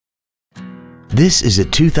This is a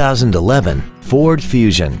 2011 Ford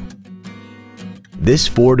Fusion. This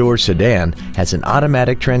four-door sedan has an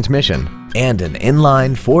automatic transmission and an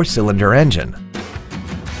inline four-cylinder engine.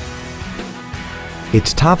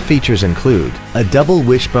 Its top features include a double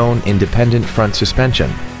wishbone independent front suspension,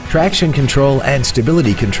 traction control and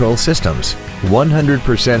stability control systems,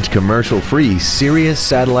 100% commercial-free Sirius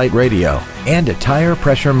satellite radio, and a tire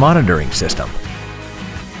pressure monitoring system.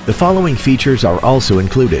 The following features are also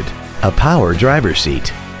included: a power driver's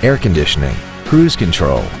seat, air conditioning, cruise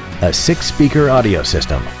control, a 6-speaker audio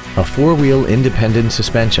system, a 4-wheel independent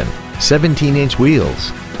suspension, 17-inch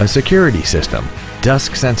wheels, a security system,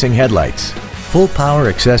 dusk sensing headlights, full power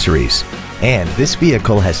accessories, and this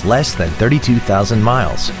vehicle has less than 32,000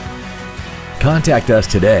 miles. Contact us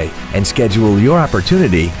today and schedule your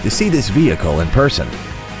opportunity to see this vehicle in person.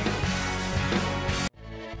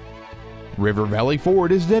 River Valley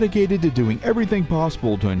Ford is dedicated to doing everything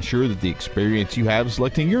possible to ensure that the experience you have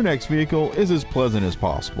selecting your next vehicle is as pleasant as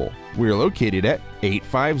possible. We are located at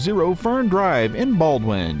 850 Fern Drive in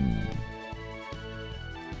Baldwin.